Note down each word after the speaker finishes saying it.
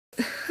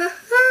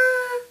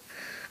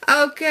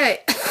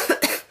Okay,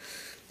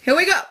 here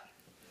we go.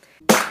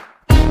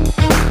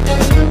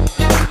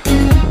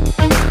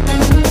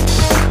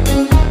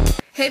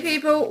 Hey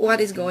people,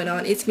 what is going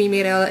on? It's me,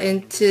 Mirela,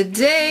 and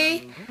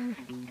today...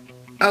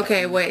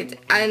 Okay, wait,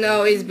 I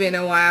know it's been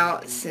a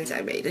while since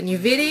I made a new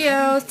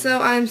video,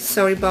 so I'm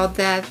sorry about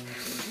that.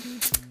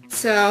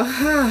 So,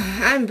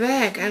 I'm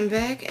back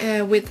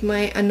with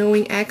my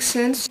annoying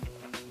accent.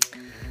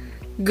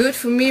 Good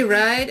for me,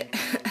 right?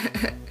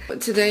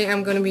 Today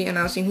I'm gonna be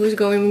announcing who's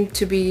going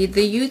to be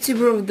the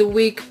YouTuber of the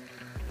week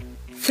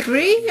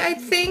 3, I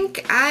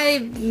think.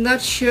 I'm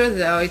not sure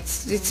though,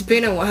 it's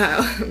been a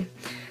while.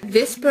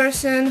 This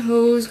person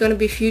who's gonna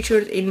be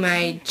featured in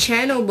my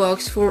channel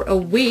box for a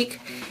week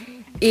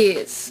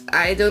is,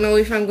 I don't know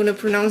if I'm gonna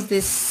pronounce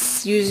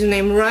this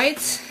username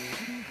right.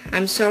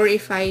 I'm sorry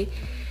if I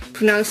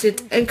pronounce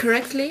it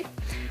incorrectly.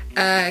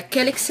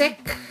 Keliksek.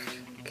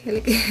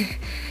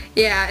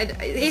 Yeah,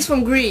 he's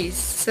from Greece,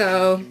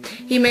 so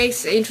he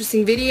makes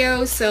interesting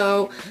videos,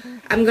 so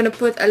I'm gonna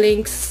put a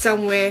link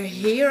somewhere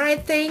here, I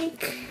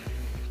think.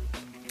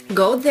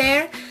 Go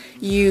there,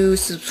 you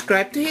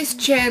subscribe to his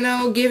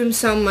channel, give him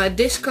some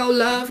disco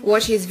love,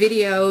 watch his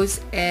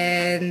videos,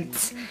 and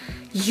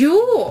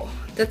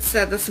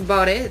that's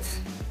about it.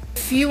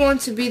 If you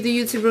want to be the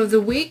YouTuber of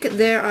the week,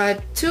 there are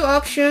 2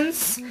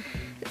 options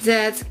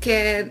that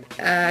can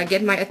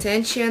get my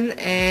attention,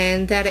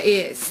 and that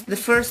is, the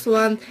first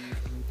one,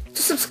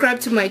 to subscribe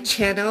to my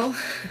channel.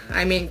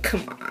 I mean,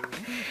 come on,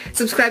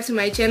 subscribe to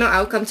my channel,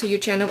 I'll come to your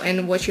channel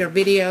and watch your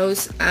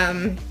videos.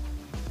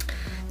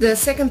 The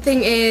second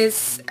thing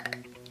is,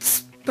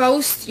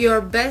 post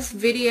your best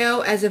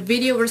video as a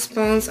video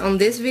response on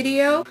this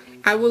video.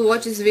 I will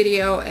watch this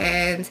video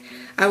and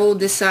I will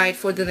decide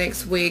for the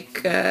next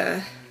week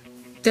the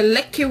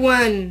lucky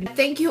one.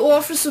 Thank you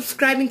all for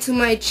subscribing to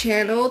my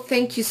channel.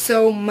 Thank you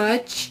so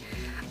much.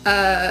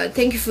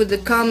 Thank you for the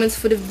comments,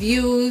 for the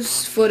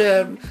views, for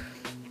the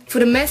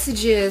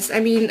messages.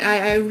 I mean,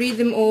 I read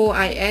them all,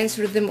 I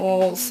answer them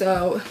all,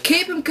 so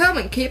keep them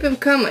coming, keep them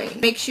coming.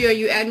 Make sure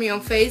you add me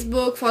on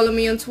Facebook, follow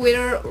me on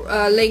Twitter,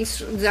 links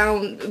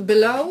down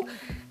below,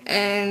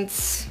 and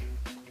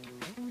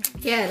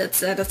yeah,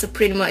 that's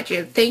pretty much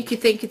it. Thank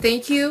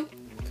you.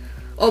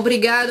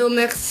 Obrigado,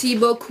 merci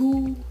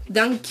beaucoup,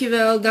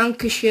 dankjewel,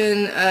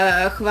 dankeschön,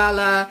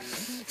 hvala,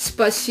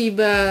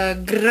 spasiba,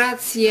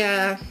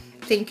 grazie.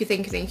 Thank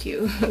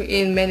you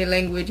in many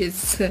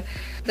languages.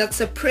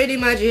 That's pretty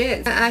much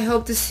it. I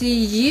hope to see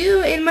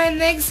you in my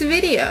next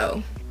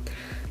video.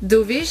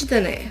 Do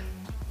wijdane.